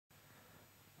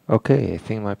Okay, I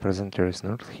think my presenter is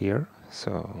not here,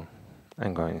 so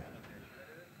I'm going.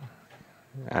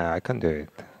 I can do it.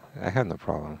 I have no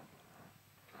problem.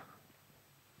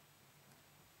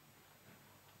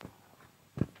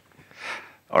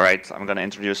 All right, I'm going to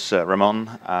introduce Ramon.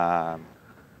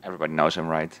 Everybody knows him,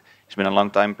 right? He's been a long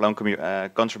time Plone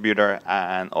contributor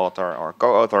and author or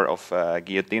co-author of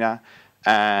Guillotina,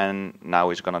 and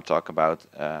now he's going to talk about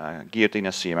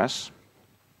Guillotina CMS.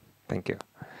 Thank you.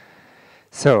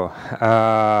 So,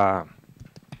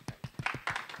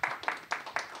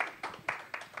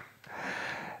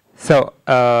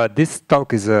 this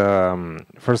talk is,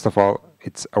 first of all,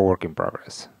 it's a work in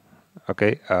progress.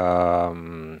 Okay,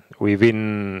 we've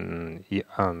been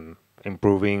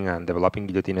improving and developing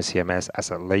Guillotina CMS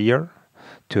as a layer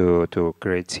to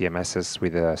create CMSs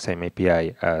with the same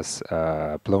API as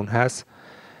Plone has.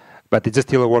 But it's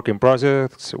still a work in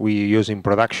progress. We use in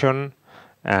production,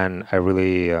 and I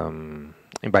really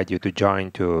invite you to join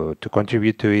to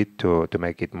contribute to it to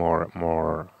make it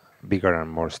more bigger and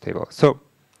more stable. So,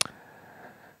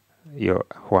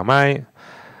 who am I?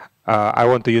 I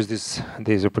want to use this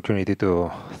opportunity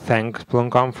to thank Plone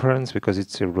Conference because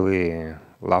it's really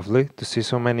lovely to see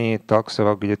so many talks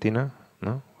about Guillotina.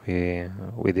 No,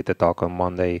 we did a talk on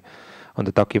Monday on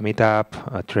the Tokyo meetup,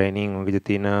 a training on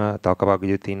Guillotina, a talk about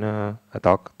Guillotina,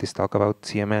 this talk about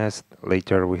CMS.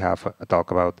 Later we have a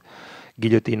talk about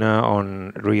Guillotina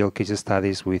on real case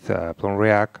studies with Plone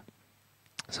React.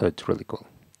 So it's really cool.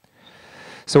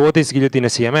 So what is Guillotina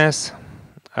CMS?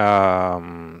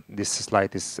 This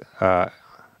slide is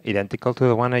identical to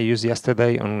the one I used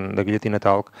yesterday on the Guillotina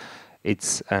talk.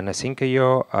 It's an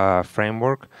async.io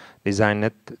framework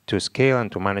designed to scale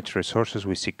and to manage resources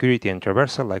with security and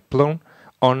traversal like Plone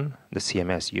on the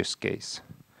CMS use case.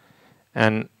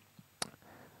 And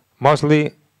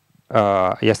mostly,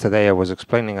 yesterday I was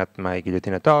explaining at my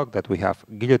Guillotina talk that we have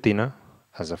Guillotina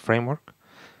as a framework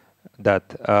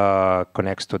that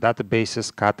connects to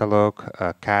databases, catalog,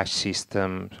 cache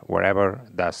systems, wherever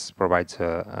that provides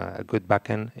a good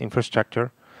backend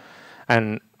infrastructure.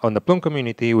 And on the Plone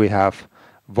community, we have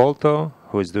Volto,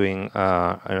 who is doing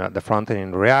the front end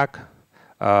in React.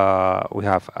 We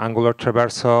have Angular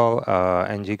Traversal,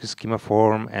 NG Schema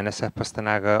Form, NSF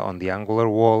Pastanaga on the Angular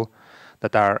wall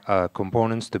that are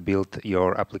components to build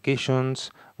your applications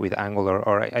with Angular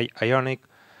or Ionic.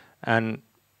 And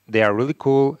they are really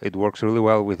cool. It works really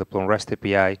well with the Plone REST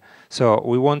API. So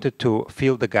we wanted to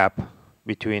fill the gap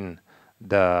between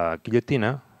the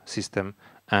Guillotina system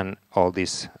and all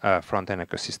this front-end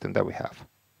ecosystem that we have.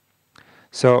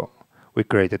 So we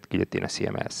created Guillotina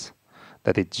CMS.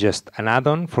 That is just an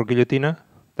add-on for Guillotina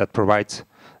that provides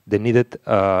the needed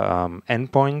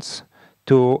endpoints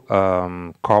to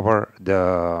cover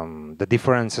the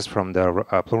differences from the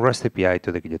Plone REST API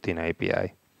to the Guillotina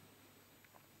API.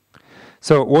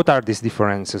 So what are these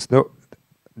differences?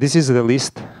 This is the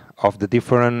list of the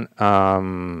different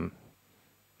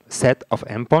set of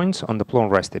endpoints on the Plone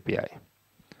REST API.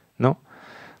 No?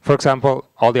 For example,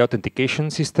 all the authentication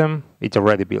system, it's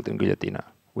already built in Guillotina.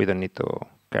 We don't need to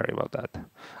care about that.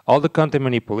 All the content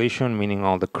manipulation, meaning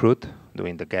all the CRUD,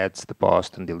 doing the gets, the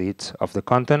post, and deletes of the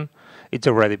content, it's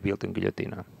already built in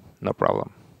Guillotina. No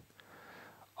problem.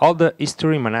 All the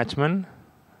history management,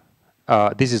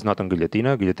 this is not on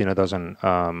Guillotina. Guillotina doesn't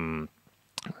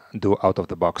do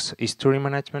out-of-the-box history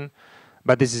management,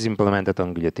 but this is implemented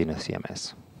on Guillotina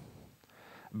CMS.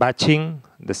 Batching,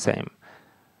 the same.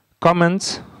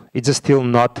 Comments, it's still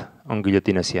not on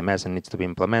Guillotina CMS and needs to be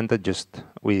implemented, just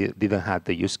we didn't have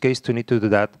the use case to need to do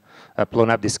that. A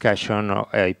Plone app discussion or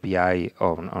API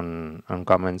on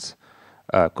comments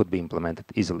could be implemented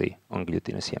easily on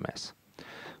Guillotina CMS.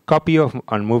 Copy of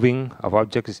and moving of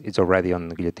objects is already on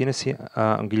the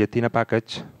Guillotina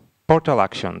package. Portal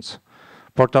actions.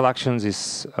 Portal actions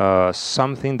is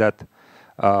something that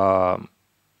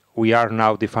we are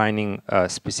now defining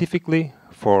specifically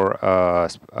for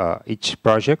each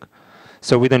project.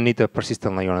 So we don't need a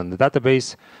persistent layer on the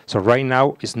database. So right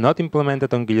now it's not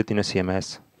implemented on Guillotina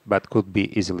CMS, but could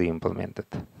be easily implemented.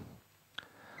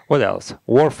 What else?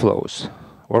 Workflows.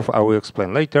 I will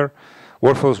explain later.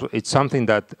 Workflows, it's something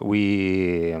that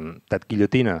that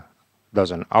Guillotina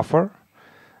doesn't offer,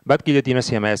 but Guillotina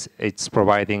CMS, it's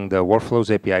providing the Workflows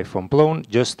API from Plone,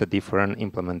 just a different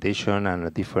implementation and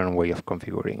a different way of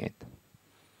configuring it.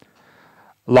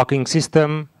 Locking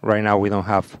system, right now we don't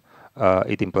have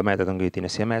it implemented on Guillotina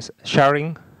CMS.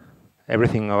 Sharing,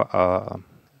 everything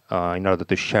in order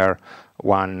to share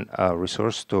one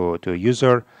resource to a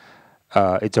user,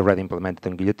 it's already implemented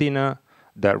on Guillotina.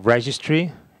 The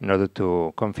registry, in order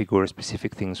to configure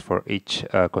specific things for each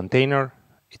container,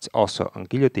 it's also on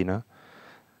Guillotina.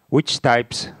 Which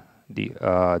types do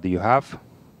you have?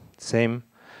 Same.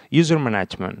 User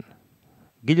management.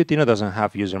 Guillotina doesn't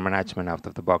have user management out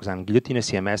of the box, and Guillotina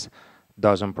CMS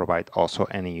doesn't provide also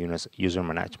any user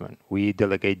management. We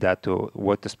delegate that to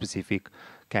what specific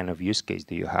kind of use case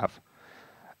do you have.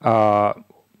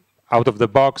 Out of the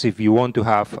box, if you want to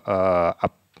have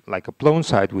like a Plone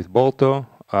site with Bolto,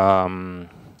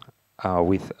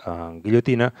 with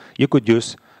Guillotina, you could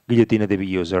use Guillotina DB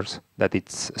users, that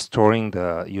it's storing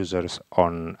the users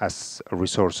as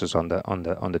resources on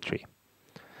the tree.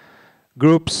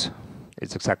 Groups,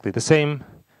 it's exactly the same.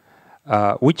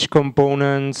 Which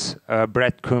components,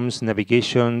 breadcrumbs,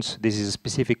 navigations, this is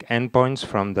specific endpoints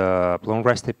from the Plone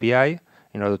REST API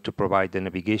in order to provide the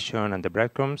navigation and the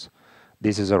breadcrumbs.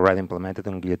 This is already implemented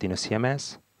on Guillotina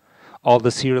CMS. All the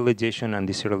serialization and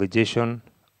deserialization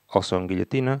also on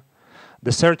Guillotina.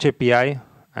 The search API,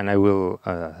 and I will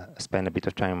spend a bit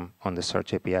of time on the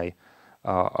search API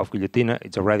of Guillotina.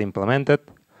 It's already implemented.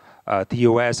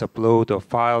 TOS upload of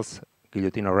files,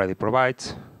 Guillotina already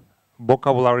provides.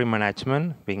 Vocabulary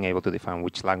management, being able to define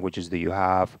which languages do you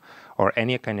have, or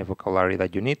any kind of vocabulary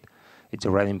that you need. It's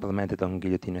already implemented on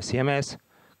Guillotina CMS.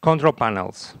 Control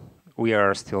panels, we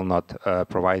are still not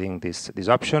providing this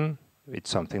option. It's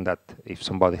something that if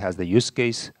somebody has the use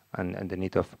case and the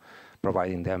need of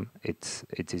providing them, it's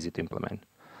easy to implement.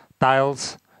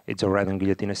 Tiles, it's already on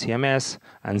Guillotina CMS,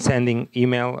 and sending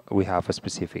email, we have a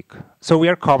specific. So we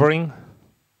are covering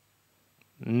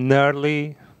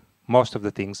nearly most of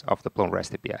the things of the Plone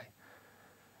REST API.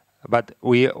 But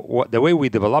the way we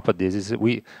developed this is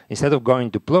instead of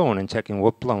going to Plone and checking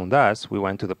what Plone does, we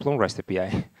went to the Plone REST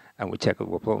API and we checked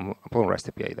what Plone REST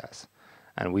API does.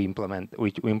 And we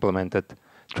implemented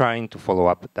trying to follow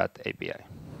up that API.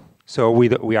 So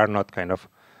we are not kind of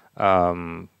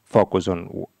focused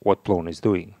on what Plone is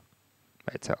doing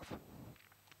by itself.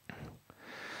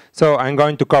 So I'm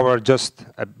going to cover just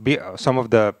some of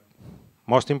the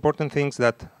most important things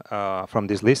that from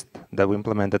this list that we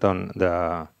implemented on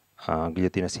the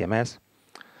Guillotina CMS.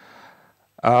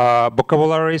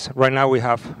 Vocabularies, right now we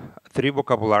have 3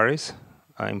 vocabularies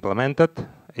implemented.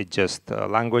 It's just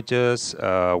languages,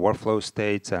 workflow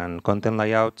states, and content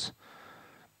layouts.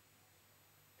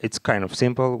 It's kind of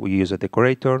simple. We use a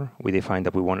decorator. We define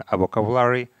that we want a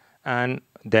vocabulary, and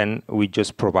then we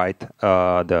just provide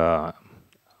the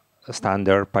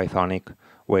standard Pythonic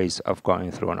ways of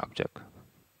going through an object.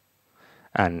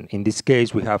 And in this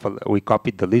case, we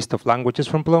copied the list of languages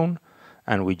from Plone,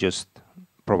 and we just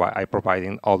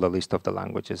providing all the list of the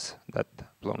languages that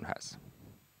Plone has.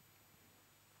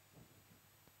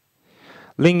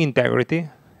 Link integrity,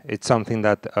 it's something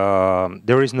that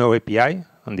there is no API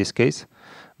in this case,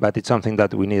 but it's something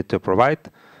that we need to provide.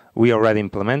 We already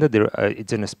implemented.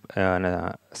 It's in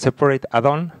a separate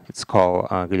add-on. It's called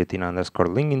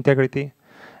Guillotina_link integrity.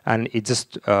 And it's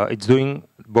doing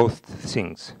both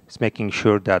things. It's making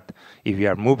sure that if you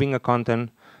are moving a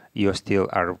content, you still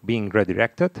are being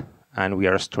redirected, and we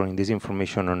are storing this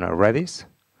information on a Redis.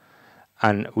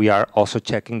 And we are also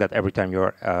checking that every time you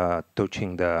are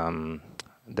touching the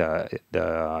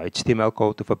HTML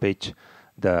code of a page,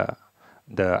 the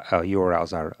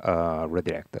URLs are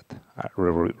redirected,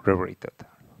 rewritten.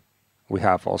 We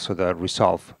have also the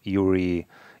resolve URI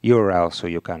URL, so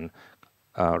you can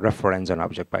reference an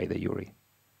object by the URI.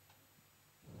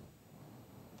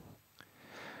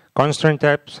 Constraint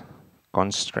types,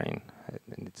 constraint,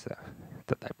 it's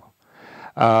the typo.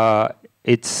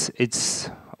 It's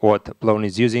what Plone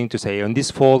is using to say, on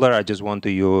this folder, I just want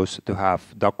to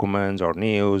have documents or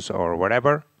news or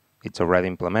whatever. It's already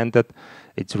implemented.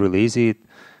 It's really easy.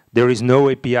 There is no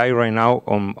API right now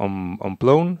on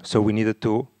Plone, so we needed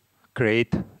to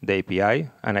create the API,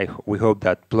 and we hope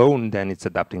that Plone then is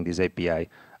adapting this API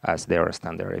as their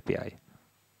standard API.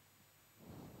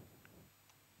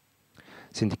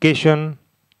 Syndication,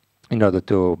 in order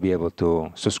to be able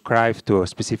to subscribe to a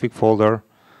specific folder,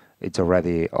 it's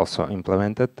already also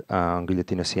implemented on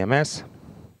Guillotina CMS.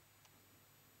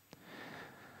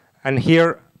 And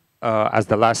here, as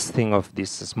the last thing of these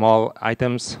small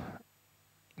items,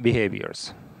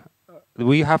 behaviors.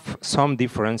 We have some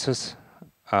differences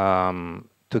to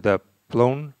the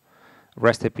Plone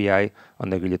REST API on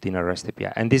the Guillotina REST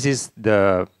API. And this is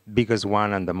the biggest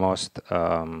one and the most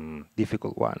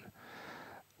difficult one.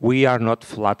 We are not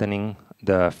flattening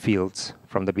the fields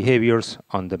from the behaviors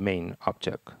on the main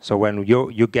object. So when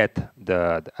you get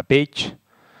a page,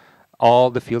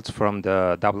 all the fields from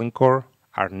the Dublin core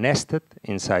are nested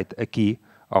inside a key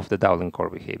of the Dublin core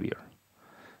behavior.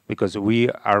 Because we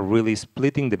are really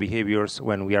splitting the behaviors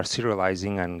when we are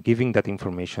serializing and giving that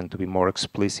information to be more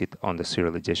explicit on the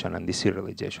serialization and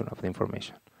deserialization of the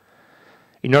information.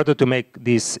 In order to make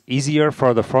this easier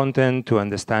for the front end to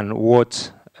understand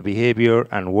what's behavior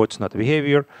and what's not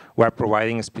behavior, we're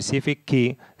providing a specific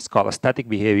key. It's called static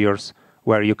behaviors,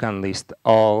 where you can list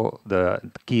all the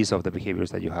keys of the behaviors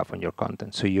that you have on your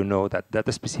content. So you know that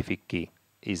that specific key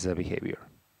is a behavior.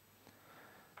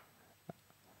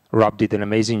 Rob did an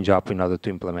amazing job in order to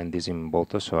implement this in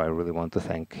Bolto, so I really want to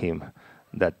thank him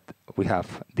that we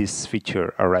have this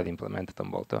feature already implemented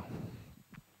on Bolto.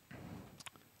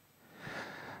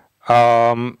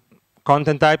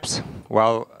 Content types,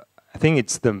 well, I think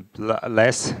it's the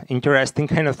less interesting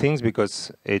kind of things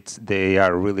because they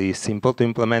are really simple to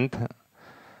implement.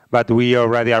 But we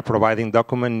already are providing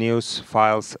document, news,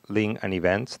 files, link, and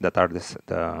events that are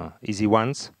the easy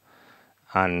ones.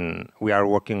 And we are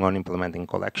working on implementing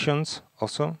collections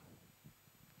also.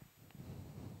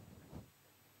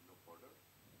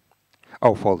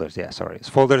 Oh, folders, yeah, sorry.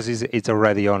 Folders it's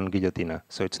already on Guillotina,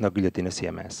 so it's not Guillotina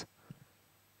CMS.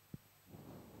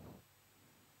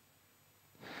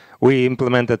 We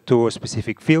implemented 2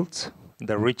 specific fields,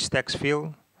 the rich text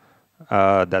field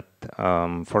that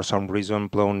for some reason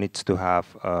Plone needs to have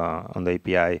on the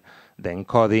API the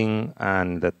encoding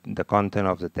and the content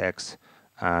of the text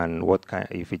and what kind,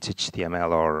 if it's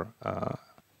HTML or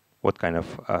what kind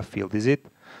of field is it,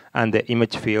 and the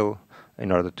image field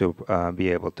in order to be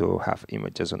able to have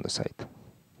images on the site.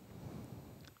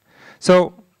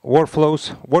 So workflows,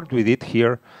 what we did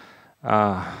here,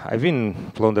 I've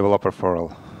been Plone developer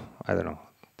for, I don't know,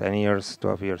 10 years,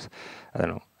 12 years, I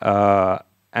don't know.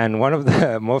 And one of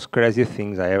the most crazy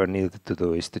things I ever needed to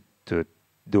do is to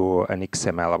do an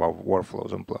XML about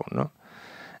workflows on Plone, no?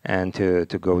 And to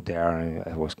go there, and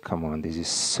I was, come on, this is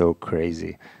so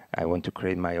crazy. I want to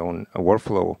create my own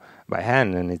workflow by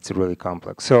hand, and it's really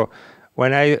complex. So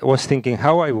when I was thinking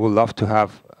how I would love to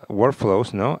have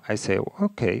workflows, no, I say,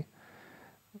 okay,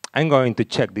 I'm going to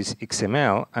check this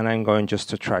XML, and I'm going just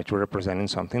to try to represent in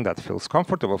something that feels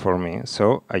comfortable for me.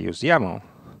 So I use YAML,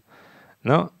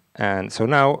 no? And so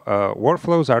now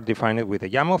workflows are defined with a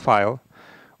YAML file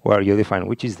where you define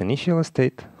which is the initial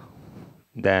state,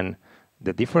 then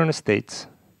the different states,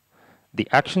 the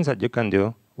actions that you can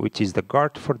do, which is the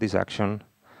guard for this action,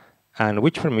 and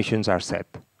which permissions are set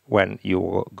when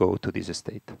you go to this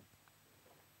state.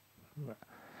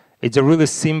 It's a really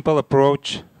simple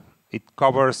approach. It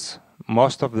covers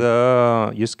most of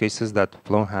the use cases that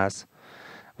Plone has.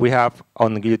 We have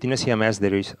on Guillotina CMS,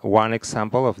 there is one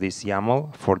example of this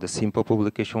YAML for the simple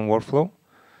publication workflow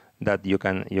that you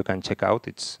can check out.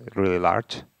 It's really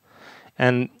large.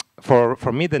 And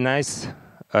for me, the nice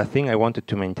thing I wanted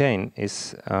to maintain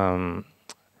is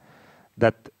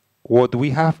that what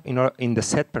we have in the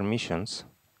set permissions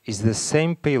is the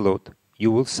same payload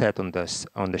you will set on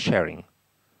the sharing.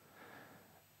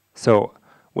 So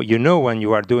what you know when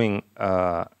you are doing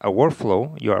a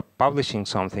workflow, you are publishing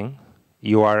something,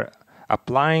 you are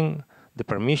applying the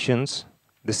permissions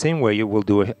the same way you will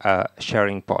do a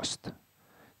sharing post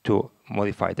to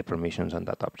modify the permissions on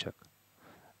that object.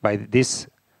 By this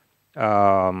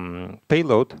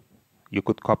payload, you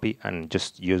could copy and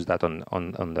just use that on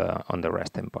the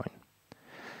REST endpoint.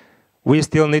 We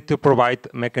still need to provide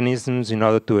mechanisms in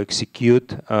order to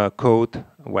execute code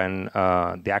when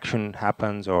the action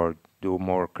happens or do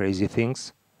more crazy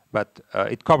things. But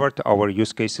it covered our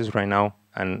use cases right now,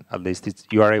 and at least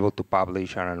you are able to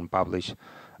publish and unpublish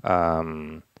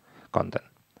content.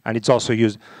 And it's also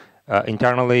used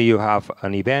internally. You have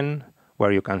an event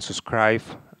where you can subscribe,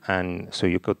 and so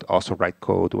you could also write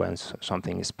code when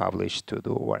something is published to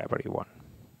do whatever you want.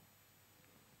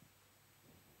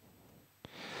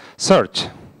 Search.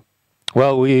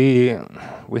 Well, we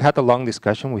had a long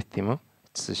discussion with Timo.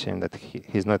 It's a shame that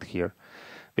he's not here,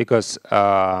 because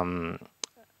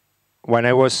when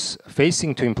I was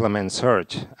facing to implement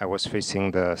search, I was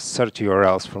facing the search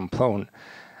URLs from Plone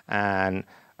and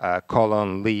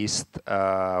column list,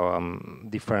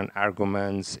 different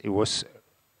arguments.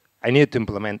 I needed to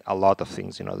implement a lot of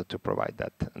things in order to provide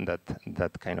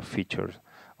that kind of feature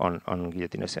on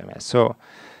Guillotina CMS. So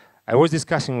I was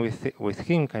discussing with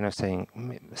him, kind of saying,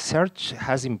 search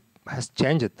has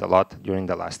changed a lot during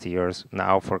the last years.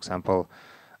 Now, for example,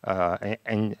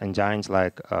 engines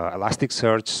like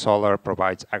Elasticsearch, Solr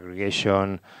provides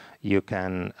aggregation. You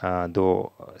can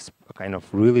do kind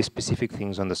of really specific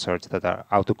things on the search that are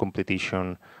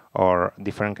auto-completion or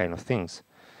different kind of things.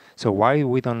 So why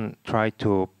we don't try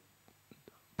to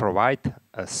provide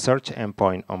a search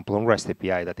endpoint on Plone REST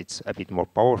API that it's a bit more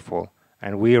powerful?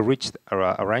 And we arranged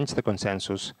the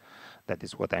consensus. That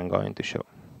is what I'm going to show.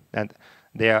 And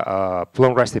the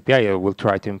Plone REST API will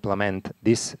try to implement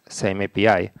this same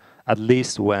API, at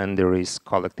least when there is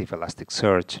collective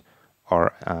Elasticsearch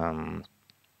or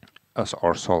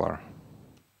or solar.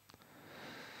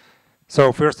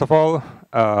 So first of all,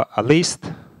 a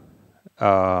list,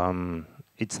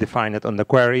 it's defined on the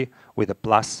query with a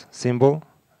plus symbol.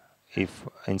 If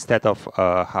instead of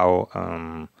how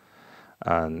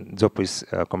Zopo is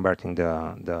converting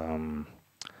the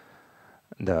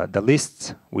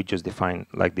lists, we just define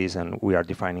like this, and we are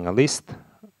defining a list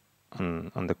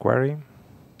on the query.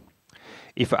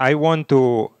 If I want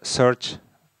to search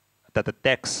that the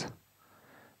text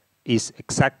is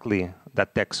exactly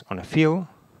that text on a field,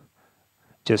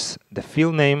 just the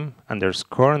field name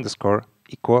underscore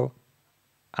equal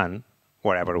and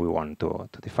whatever we want to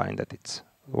define that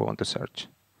we want to search.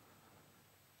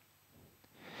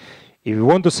 If we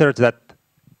want to search that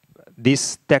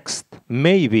this text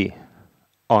may be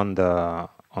on the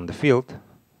field,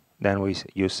 then we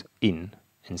use in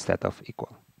instead of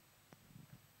equal.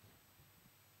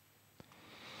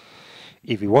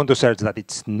 If we want to search that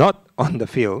it's not on the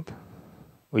field,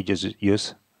 we just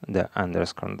use the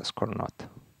underscore not.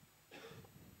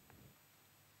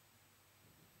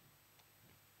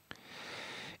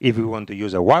 If we want to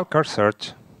use a wildcard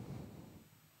search,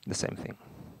 the same thing.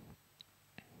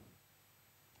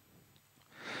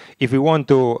 If we want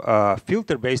to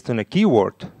filter based on a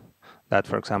keyword, that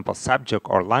for example subject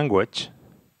or language,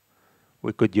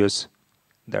 we could use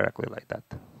directly like that.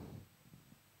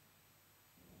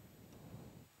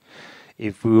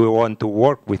 If we want to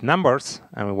work with numbers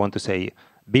and we want to say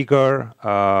bigger,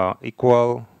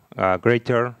 equal,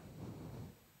 greater,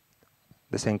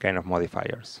 the same kind of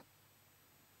modifiers.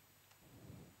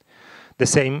 The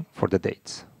same for the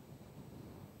dates.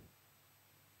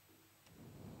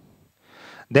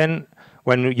 Then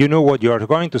when you know what you are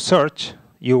going to search,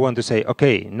 you want to say,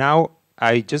 okay, now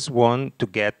I just want to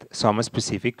get some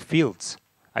specific fields.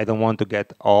 I don't want to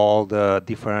get all the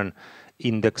different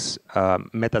index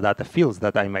metadata fields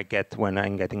that I might get when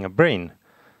I'm getting a brain.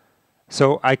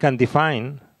 So I can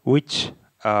define which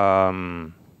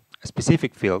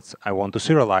specific fields I want to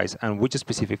serialize and which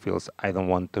specific fields I don't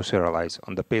want to serialize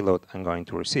on the payload I'm going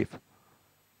to receive.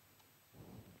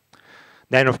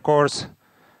 Then, of course,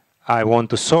 I want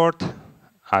to sort.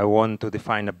 I want to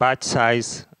define a batch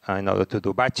size in order to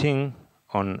do batching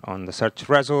on the search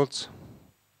results.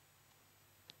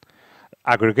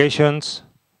 Aggregations,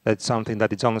 that's something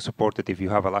that is only supported if you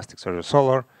have Elasticsearch or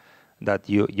Solr, that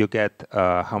you get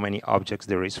how many objects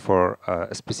there is for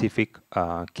a specific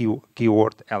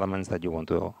keyword elements that you want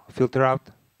to filter out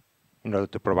in order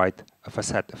to provide a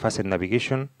facet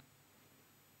navigation.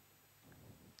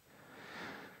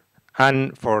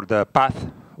 And for the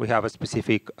path, we have a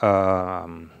specific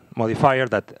modifier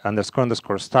that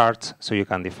underscore starts, so you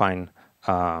can define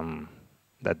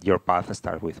that your path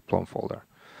starts with Plone folder.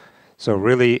 So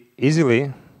really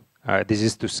easily, this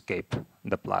is to escape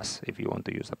the plus if you want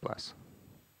to use the plus.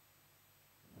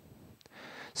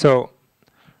 So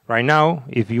right now,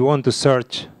 if you want to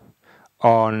search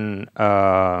on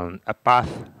a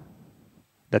path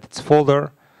that it's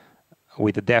folder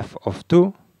with a depth of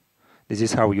 2, this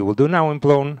is how you will do now in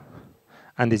Plone,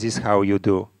 and this is how you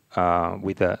do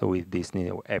with this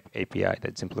new API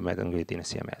that's implemented in Guillotina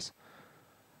CMS.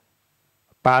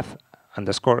 Path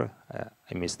underscore,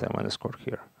 I missed the underscore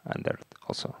here, and there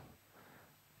also.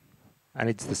 And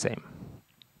it's the same.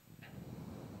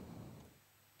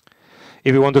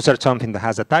 If you want to search something that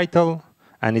has a title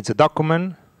and it's a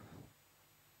document,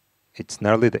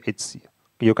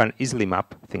 you can easily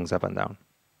map things up and down.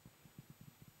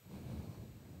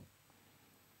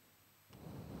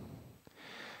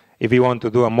 If you want to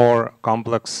do a more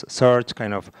complex search,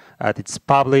 kind of that it's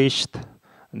published,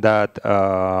 that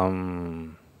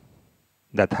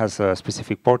that has a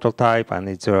specific portal type and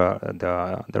it's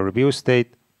the review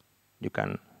state, you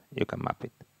can map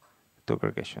it to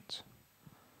aggregations.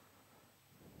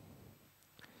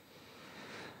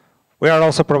 We are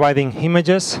also providing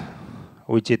images,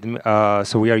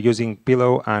 so we are using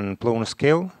Pillow and Plone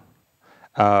scale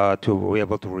to be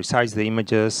able to resize the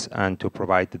images and to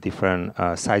provide the different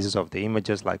sizes of the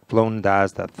images, like Plone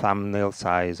does, the thumbnail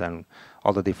size and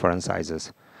all the different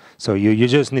sizes. So you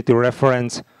just need to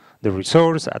reference the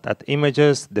resource at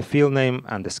images, the field name,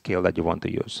 and the scale that you want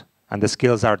to use. And the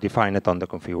scales are defined on the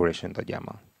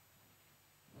configuration.yaml.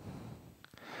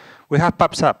 We have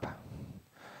pops up.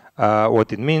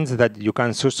 What it means is that you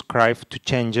can subscribe to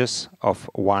changes of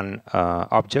one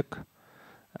object.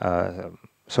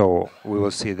 So we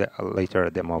will see later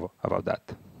a demo about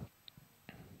that.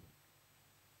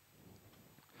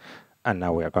 And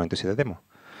now we are going to see the demo.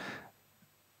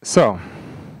 So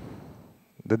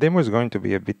the demo is going to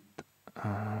be a bit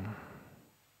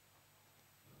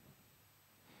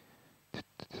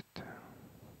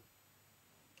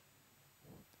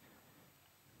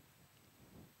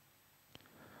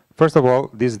First of all,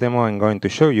 this demo I'm going to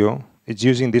show you is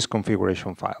using this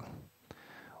configuration file.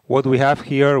 What we have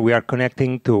here, we are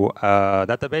connecting to a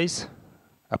database,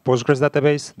 a Postgres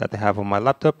database that I have on my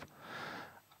laptop.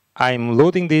 I'm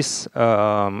loading these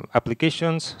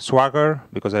applications, Swagger,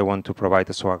 because I want to provide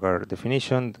a Swagger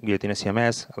definition, Guillotina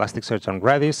CMS, Elasticsearch and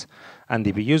Redis, and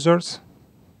DB users.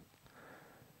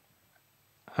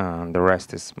 And the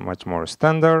rest is much more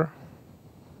standard.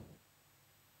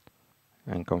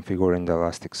 I'm configuring the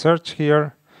Elasticsearch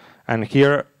here. And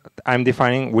here, I'm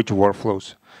defining which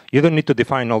workflows. You don't need to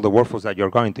define all the workflows that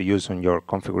you're going to use on your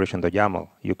configuration.yaml.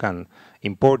 You can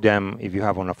import them if you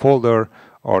have on a folder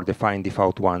or define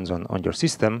default ones on your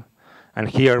system. And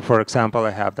here, for example,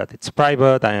 I have that it's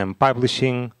private, I am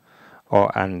publishing,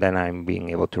 and then I'm being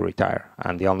able to retire.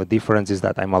 And the only difference is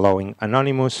that I'm allowing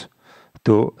anonymous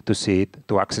to see it,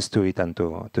 to access to it, and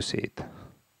to see it.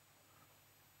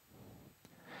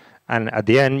 And at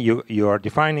the end, you are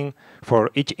defining for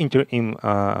each interface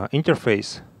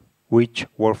which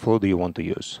workflow do you want to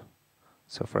use.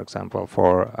 So, for example,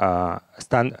 for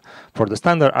the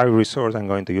standard I resource, I'm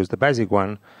going to use the basic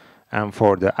one, and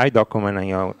for the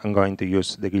iDocument, I'm going to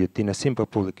use the Guillotina simple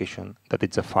publication, that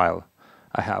it's a file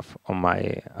I have on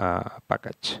my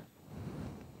package.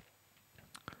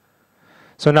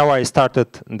 So now I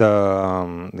started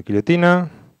the Guillotina.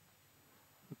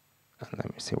 And let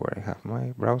me see where I have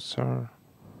my browser.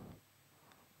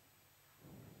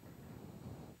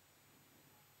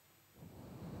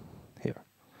 Here.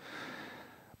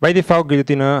 By default,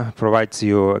 Guillotina provides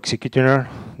you executioner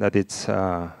that it's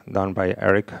done by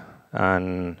Eric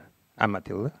and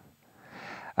Matilde,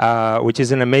 which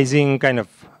is an amazing kind of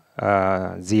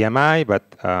ZMI,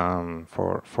 but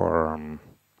for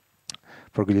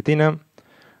Guillotina,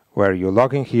 where you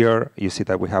log in here, you see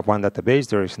that we have one database.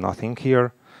 There is nothing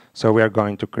here. So we are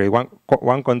going to create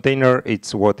one container.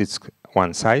 It's what is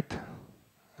one site.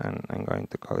 And I'm going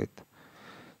to call it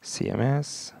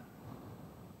CMS.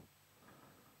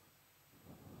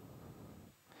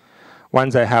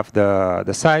 Once I have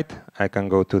the site, I can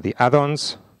go to the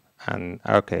add-ons. And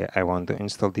OK, I want to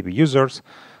install DB users.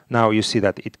 Now you see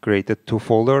that it created two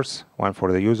folders, one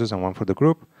for the users and one for the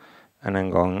group. And I'm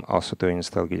going also to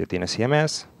install Guillotina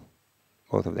CMS.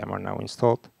 Both of them are now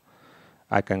installed.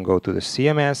 I can go to the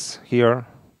CMS here,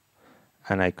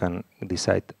 and I can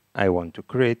decide I want to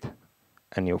create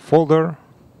a new folder.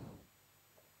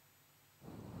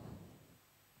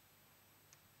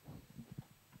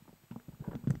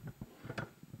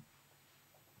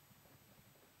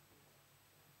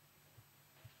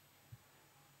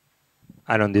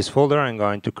 And on this folder, I'm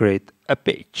going to create a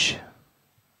page,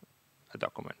 a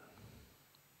document.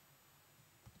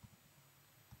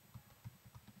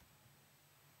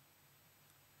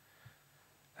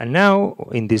 And now,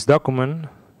 in this document,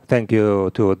 thank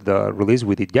you to the release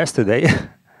we did yesterday,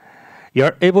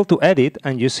 you're able to edit,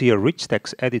 and you see a rich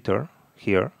text editor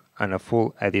here, and a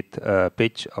full edit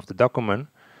page of the document,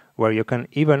 where you can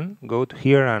even go to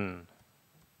here and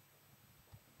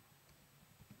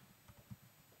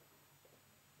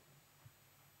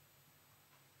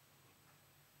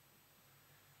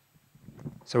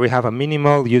so we have a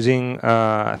minimal using,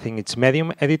 I think it's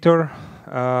Medium editor,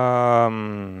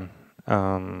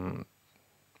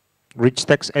 rich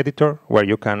text editor, where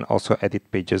you can also edit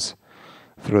pages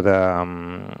through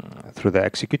the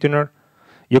executioner.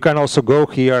 You can also go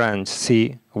here and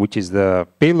see which is the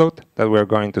payload that we're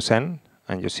going to send,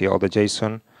 and you see all the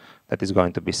JSON that is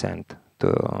going to be sent to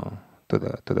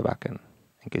the backend,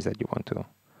 in case that you want to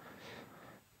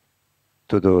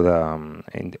do the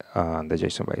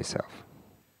JSON by itself.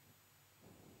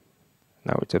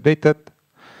 Now it's updated.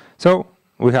 So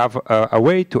we have a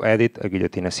way to edit a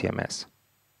Guillotina CMS.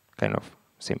 Kind of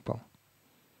simple.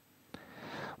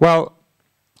 Well,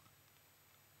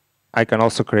 I can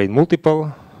also create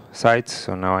multiple sites.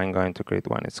 So now I'm going to create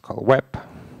one. It's called web.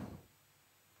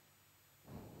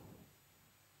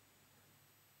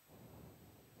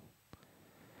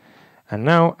 And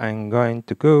now I'm going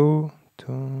to go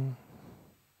to...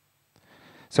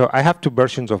 So I have two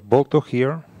versions of Bolto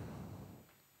here.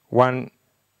 One,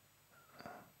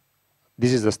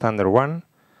 this is the standard one,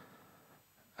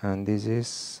 and this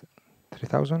is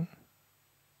 3000.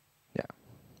 Yeah.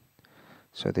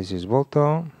 So this is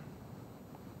Bolto.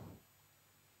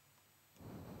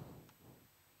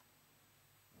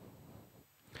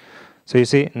 So you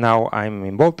see, now I'm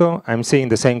in Bolto. I'm seeing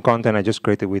the same content I just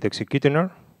created with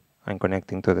Executioner. I'm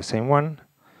connecting to the same one.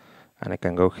 And I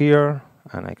can go here,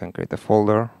 and I can create a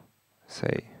folder,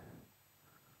 say,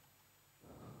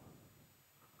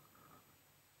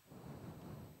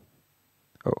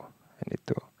 oh, I need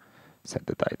to set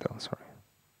the title, sorry.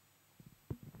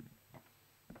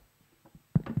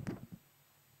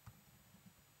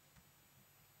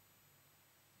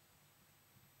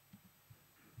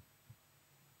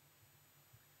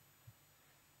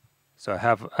 So I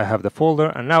have the folder,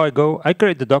 and now I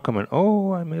create the document.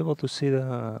 Oh, I'm able to see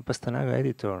the Pastanaga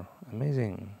editor.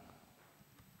 Amazing.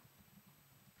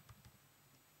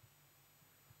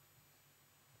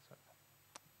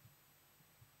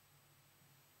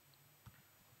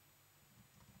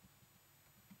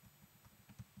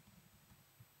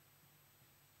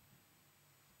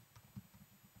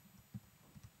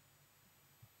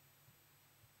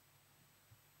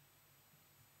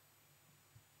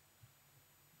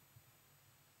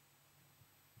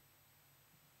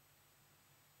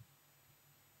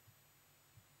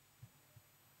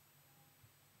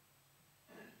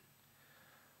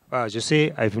 As you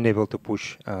see, I've been able to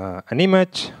push an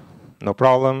image, no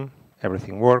problem,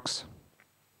 everything works.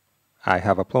 I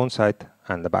have a Plone site,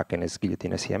 and the backend is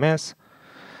Guillotina CMS.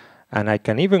 And I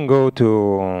can even go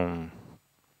to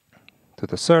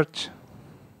the search.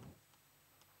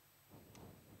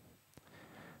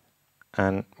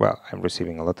 And, well, I'm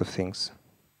receiving a lot of things,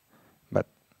 but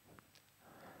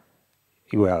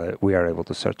we are able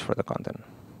to search for the content.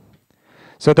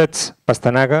 So that's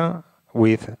Pastanaga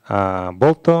with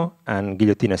Bolto and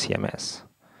Guillotina CMS.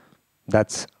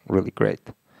 That's really great.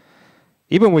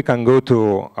 Even we can go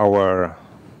to our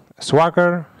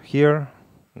Swagger here.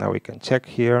 Now we can check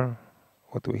here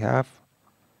what we have.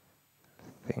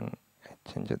 I think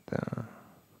I changed the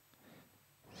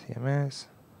CMS.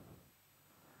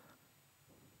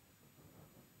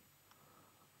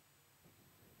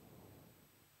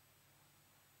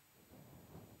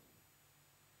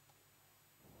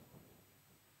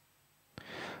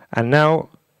 And now,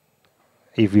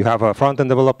 if you have a front-end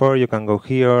developer, you can go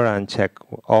here and check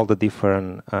all the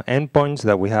different endpoints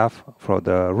that we have for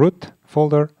the root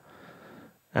folder.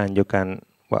 And you can,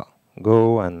 well,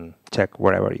 go and check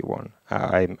wherever you want.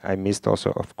 I missed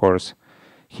also, of course,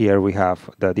 here we have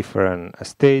the different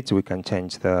states. We can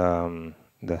change the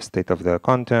state of the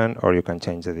content, or you can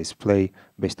change the display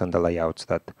based on the layouts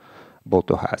that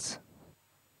Bolto has.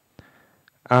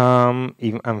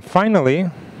 And finally,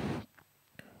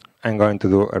 I'm going to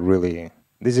do a really,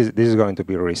 this is going to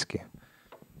be risky.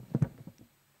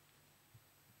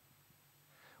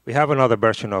 We have another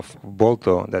version of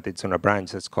Bolto that it's on a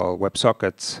branch that's called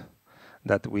WebSockets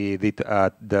that we did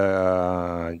at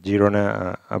the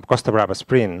Girona Costa Brava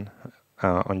Sprint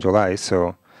on July.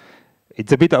 So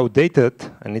it's a bit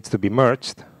outdated and needs to be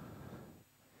merged.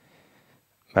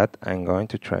 But I'm going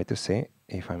to try to see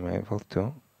if I'm able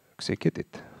to execute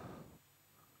it.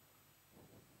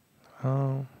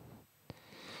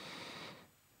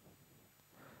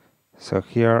 So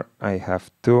here I have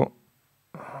to,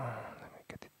 let me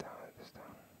get it down.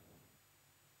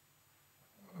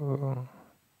 Where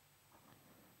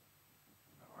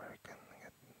can I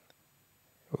get,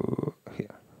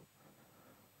 here.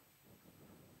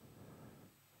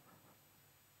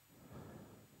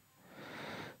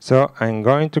 So I'm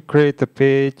going to create a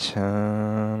page.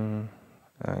 I'm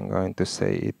going to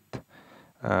say it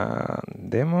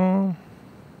demo.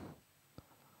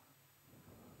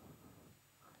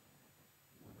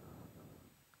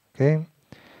 Okay,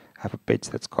 I have a page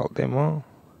that's called demo.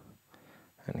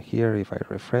 And here, if I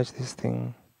refresh this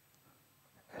thing,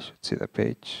 I should see the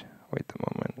page. Wait a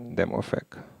moment, demo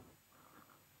effect.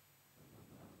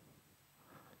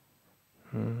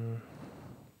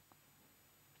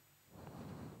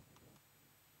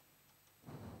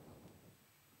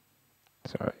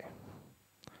 Sorry.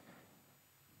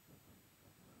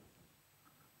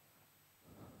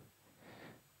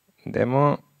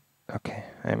 Demo. Okay,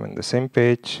 I'm on the same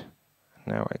page.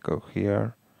 Now I go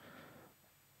here.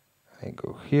 I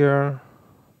go here.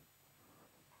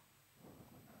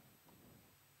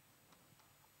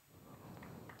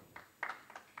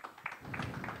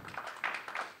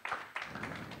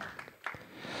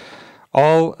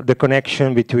 All the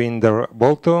connection between the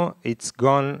Bolto, it's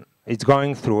going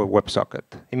through a WebSocket.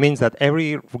 It means that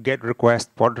every GET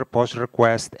request, POST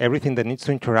request, everything that needs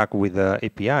to interact with the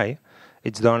API,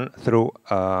 it's done through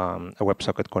a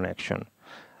WebSocket connection.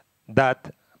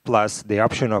 That plus the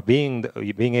option of being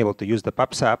able to use the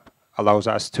PubSub allows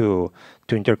us to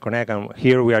interconnect. And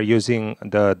here we are using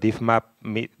the diff match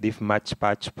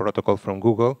patch protocol from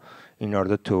Google in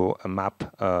order to map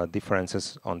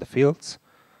differences on the fields.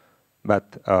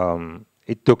 But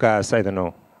it took us, I don't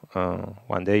know,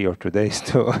 1 day or 2 days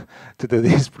to do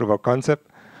this proof of concept.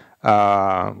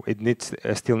 It needs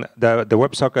still the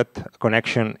WebSocket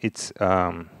connection. It's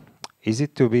easy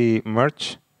to be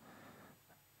merged.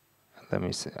 Let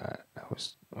me see. I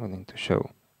was willing to show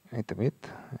it a bit.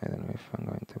 I don't know if I'm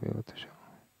going to be able to show.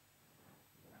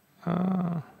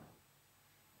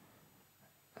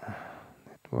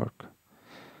 Network,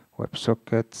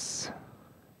 WebSockets.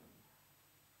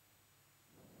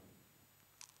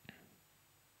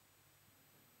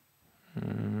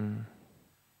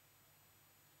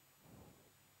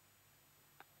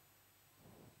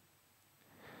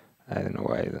 I don't know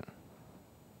why.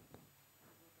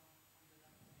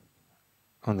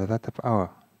 On the data, oh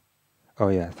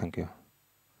yeah, thank you.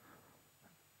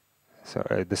 So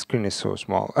the screen is so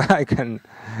small, I can't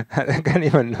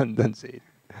even don't see it.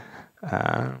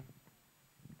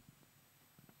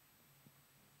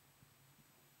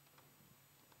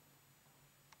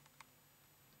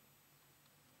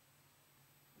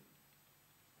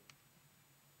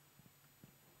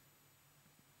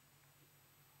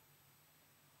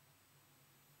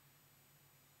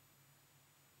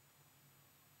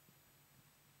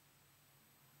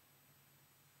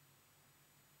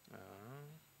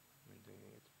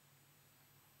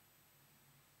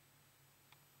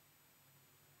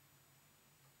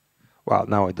 Well,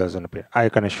 now it doesn't appear. I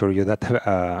can assure you that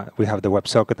we have the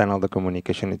WebSocket and all the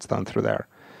communication is done through there.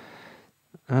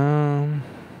 I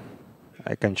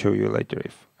can show you later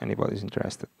if anybody's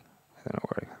interested. I don't know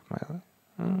where I have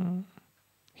my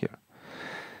here.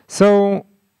 So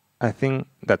I think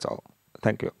that's all.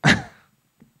 Thank you. I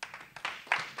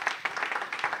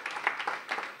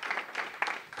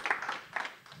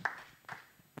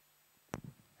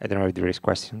don't know if there is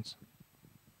questions.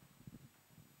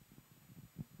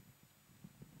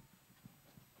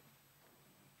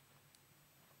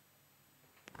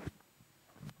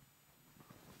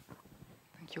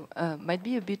 Thank you. Might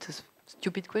be a bit a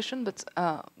stupid question, but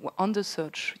on the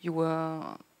search, you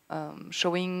were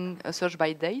showing a search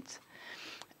by date.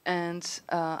 And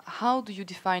how do you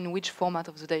define which format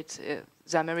of the date?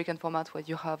 The American format where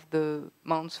you have the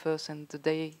month first and the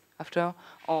day after,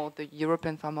 or the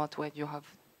European format where you have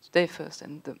the day first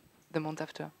and the month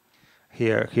after?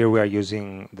 Here we are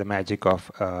using the magic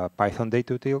of Python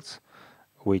data utils,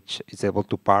 which is able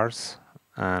to parse,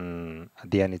 and at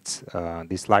the end it's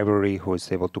this library who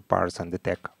is able to parse and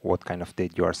detect what kind of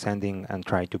data you are sending and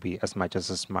try to be as much as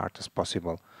smart as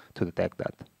possible to detect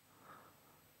that.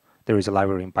 There is a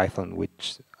library in Python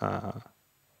which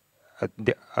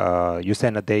you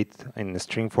send a date in a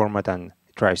string format and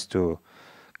it tries to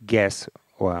guess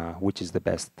which is the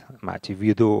best match. If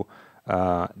you do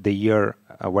the year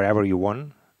wherever you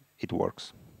want, it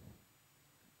works.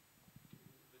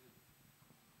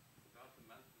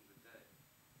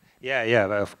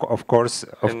 Yeah, of course.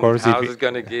 How is it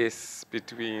going to guess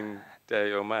between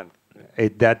day or month?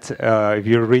 If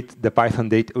you read the Python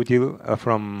date util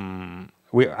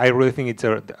I really think it's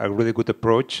a really good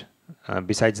approach.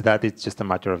 Besides that, it's just a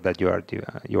matter of that you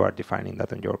are defining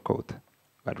that on your code.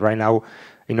 But right now,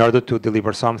 in order to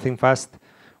deliver something fast,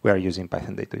 we are using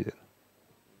Python data util.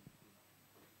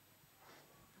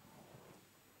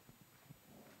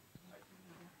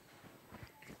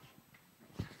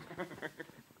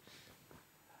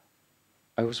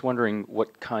 I was wondering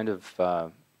what kind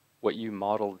of what you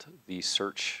modeled the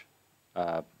search.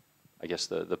 I guess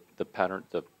the pattern.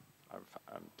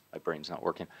 My brain's not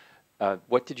working.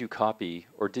 What did you copy,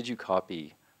 or did you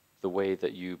copy the way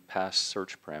that you pass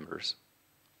search parameters?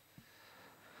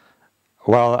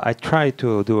 Well, I tried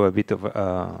to do a bit of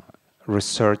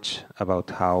research about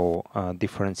how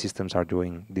different systems are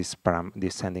doing these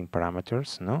sending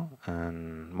parameters, no,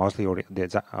 and mostly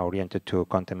oriented to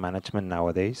content management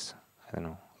nowadays. I don't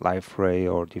know,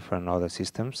 LiveRay or different other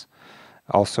systems.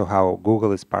 Also, how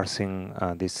Google is parsing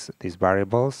these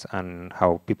variables and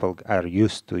how people are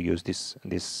used to use these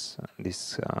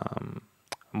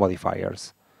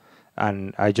modifiers.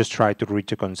 And I just try to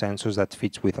reach a consensus that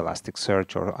fits with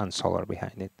Elasticsearch and Solr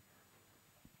behind it.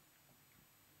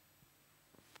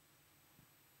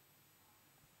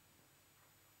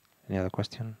 Any other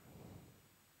question?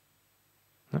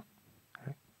 No?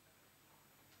 Right.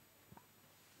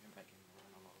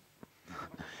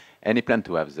 Any plan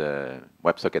to have the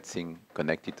WebSocket sync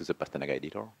connected to the Pastanaga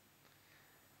editor?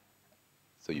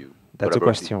 So you That's a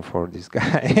question for this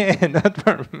guy, not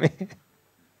for me.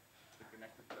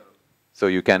 So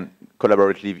you can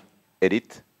collaboratively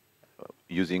edit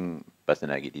using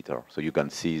Pastanaga editor. So you can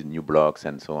see new blocks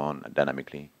and so on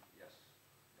dynamically. Yes,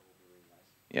 that will be really nice.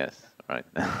 Yes, right.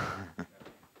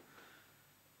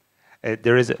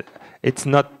 It's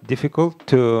not difficult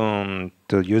to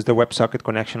use the WebSocket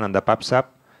connection on the PAPS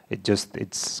app.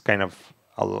 It's kind of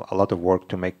a lot of work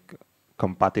to make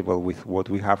compatible with what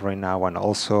we have right now, and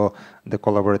also the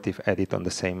collaborative edit on the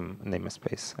same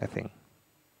namespace, I think.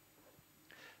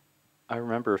 I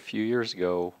remember a few years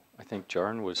ago, I think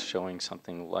Jarn was showing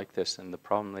something like this, and the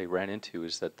problem they ran into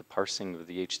is that the parsing of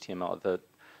the HTML, the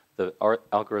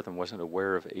algorithm wasn't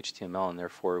aware of HTML, and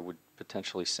therefore it would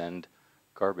potentially send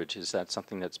garbage. Is that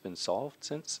something that's been solved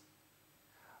since?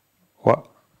 What?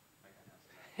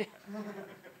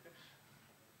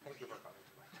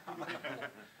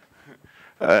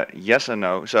 Yes and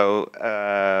no. So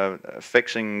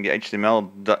fixing the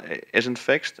HTML isn't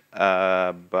fixed,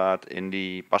 but in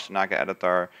the Pastanaga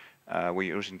editor,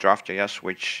 we're using Draft.js,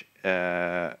 which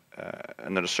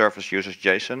under the surface uses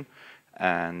JSON,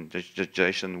 and just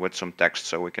JSON with some text,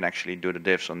 so we can actually do the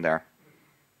divs on there.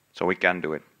 So we can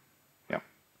do it. Yeah.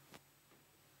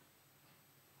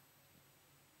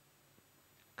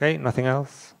 Okay, nothing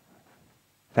else?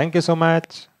 Thank you so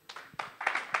much.